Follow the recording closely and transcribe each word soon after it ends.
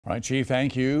All right, Chief,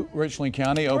 thank you. Richland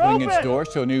County opening its doors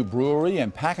to a new brewery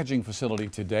and packaging facility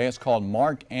today. It's called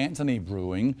Mark Antony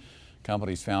Brewing.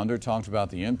 Company's founder talked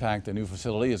about the impact the new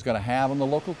facility is going to have on the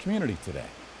local community today.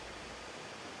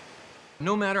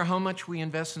 No matter how much we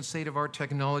invest in state-of-the-art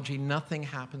technology, nothing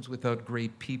happens without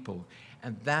great people.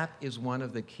 And that is one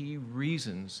of the key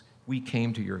reasons we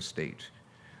came to your state.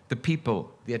 The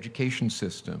people, the education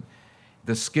system,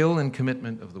 the skill and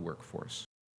commitment of the workforce.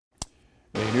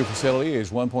 The new facility is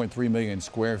 1.3 million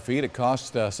square feet. It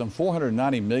costs some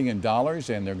 $490 million,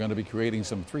 and they're going to be creating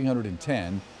some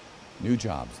 310 new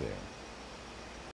jobs there.